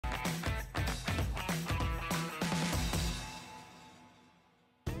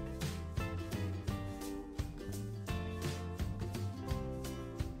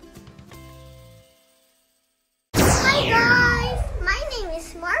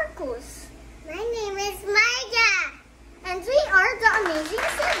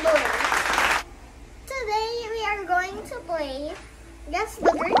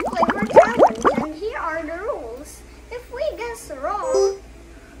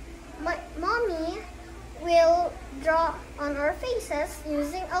guesses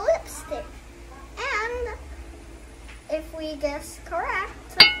using a lipstick. And if we guess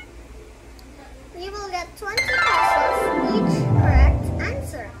correct, we will get 20 pesos each correct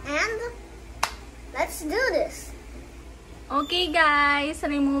answer. And let's do this. Okay guys,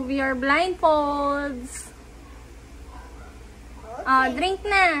 remove your blindfolds. Okay. Drink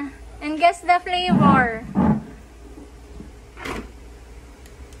na. And guess the flavor.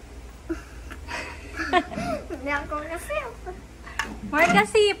 Hindi ako kasip. Marga,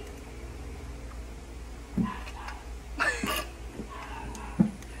 sip.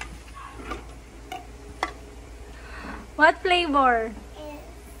 What flavor?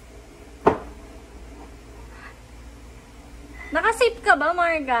 Nakasip ka ba,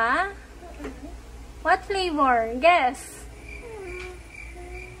 Marga? What flavor? Guess.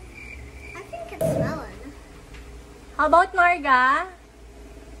 I think it's melon. How about Marga?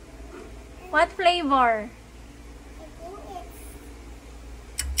 What flavor?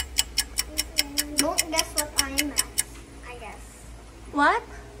 Don't guess what I'm at, I guess. What? I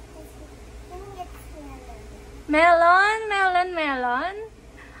think it's melon. Melon? Melon, melon?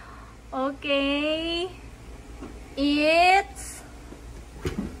 Okay. It's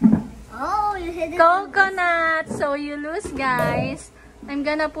Oh, you hit it. coconut. So you lose, guys. I'm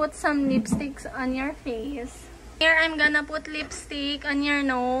gonna put some lipsticks on your face. Here, I'm gonna put lipstick on your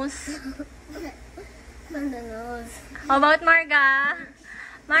nose. On the nose. How about Marga?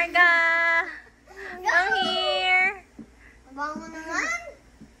 Marga! Come here! Bango naman.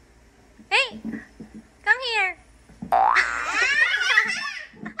 Hey! Come here!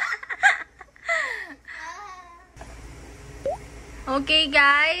 Okay,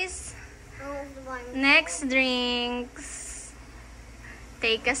 guys. Next drinks.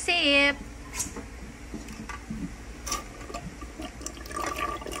 Take a sip.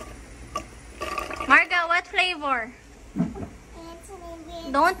 Marga, what flavor?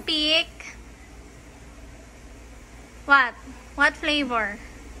 Don't pick. What? What flavor?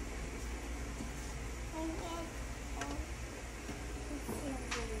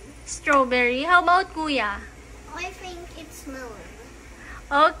 Strawberry. How about Kuya? I think it's melon.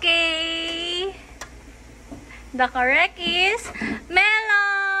 Okay. The correct is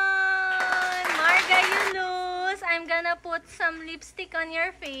melon. Marga, you lose. I'm gonna put some lipstick on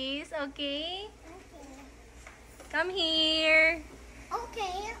your face, okay? Come here.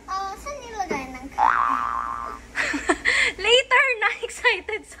 Okay, saan nilagay ng Later na,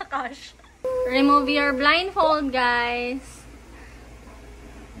 excited sa cash. Remove your blindfold, guys.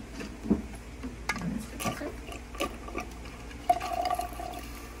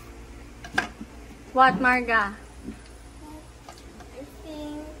 What, Marga? I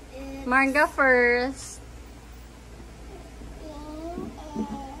think it's Marga first.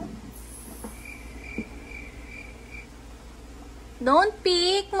 Don't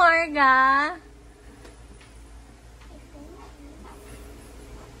pick, Marga.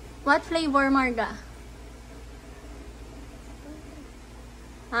 What flavor, Marga?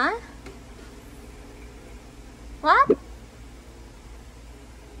 Huh? What?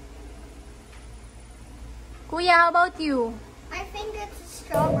 Kuya, how about you? I think it's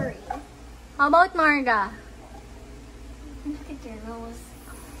strawberry. How about Marga? Look at your nose.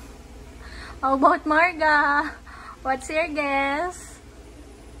 How about Marga? What's your guess?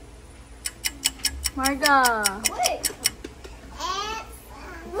 Marga. Wait.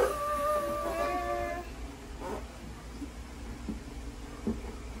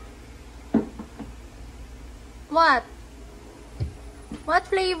 What? What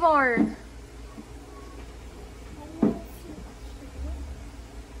flavor?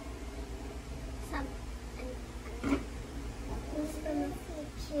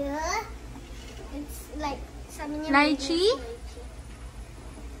 It's like Lychee?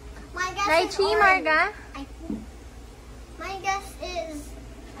 My guess Lychee, is Marga? My guess is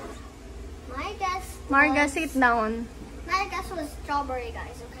Marga, was, sit down. My guess was strawberry,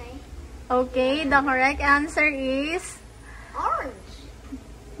 guys, okay? Okay, the correct answer is Orange.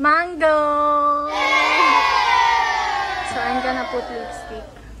 mango. So, I'm gonna put lipstick.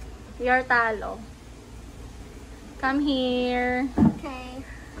 You're talo. Come here. Okay.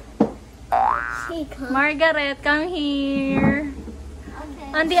 Come. Margaret, come here. Okay.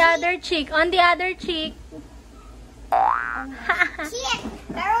 On the other cheek. On the other cheek. Cheek.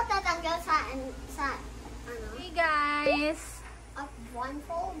 Pero tatanggal sa ano? Hey guys. Up one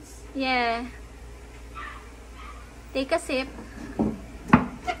folds. Yeah. Take a sip.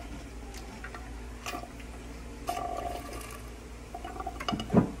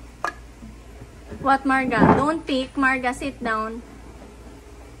 What, Marga? Don't pick. Marga, sit down.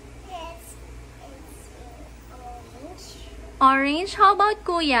 It's orange. Orange. How about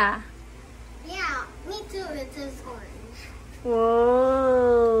Kuya? Yeah, me too. It is orange.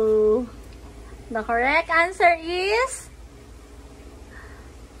 Whoa. The correct answer is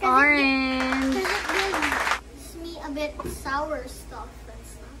orange. Because it gives me a bit sour stuff and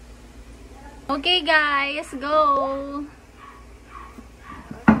stuff. Okay, guys, go.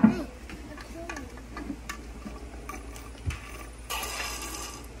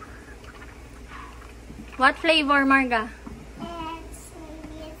 What flavor, Marga?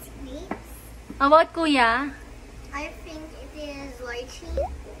 Maybe it's grapes. How about Kuya? I think it is lychee.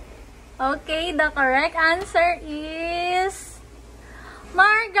 Okay, the correct answer is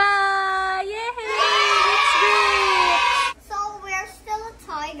Marga! Yay! It's great! So we're still a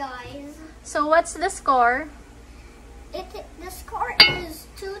tie, guys. So what's the score? The score is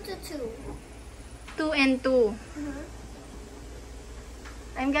 2-2. 2 and 2.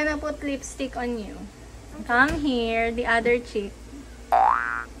 I'm gonna put lipstick on you. Come here, the other cheek.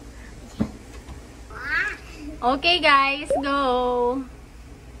 Okay, guys, go.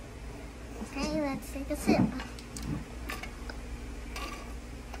 Okay, let's take a sip.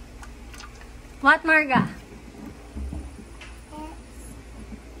 What, Marga?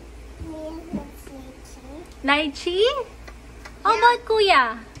 Lychee? How Yeah. about Kuya?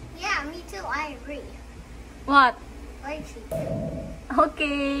 Yeah, me too. I agree. What? Lychee.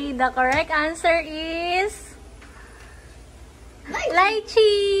 Okay, the correct answer is Lychee.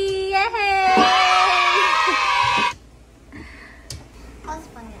 lychee! Yay! How's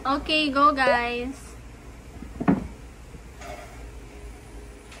fun? Okay, go guys.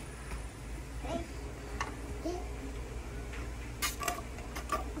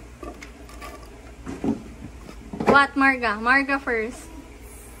 What, Marga? Marga first.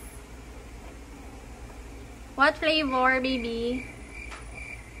 What flavor, baby?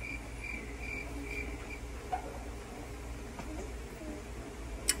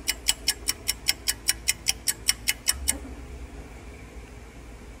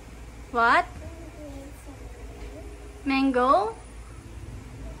 What? Mango?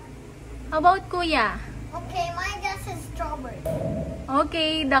 How about Kuya? Okay, my guess is strawberry.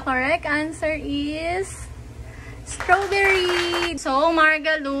 Okay, the correct answer is strawberry. So,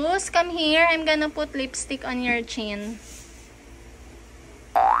 Marga Luz, come here. I'm gonna put lipstick on your chin.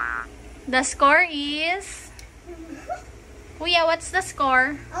 The score is... Kuya, what's the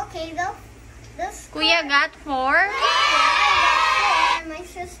score? Okay, the score. Kuya got 4. Yeah, I got 4 and my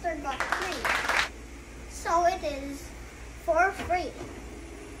sister got 3. So it is 4-3.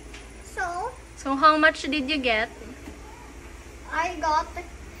 So, how much did you get? I got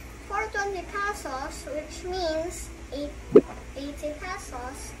 420 pesos, which means 80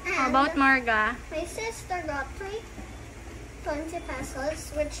 pesos. And How about Marga? my sister got 320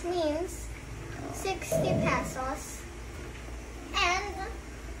 pesos, which means 60 pesos. And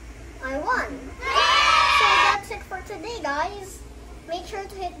I won. So that's it for today, guys. Make sure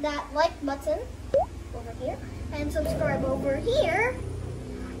to hit that like button over here and subscribe over here.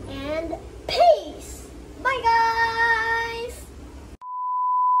 And peace. Bye, guys.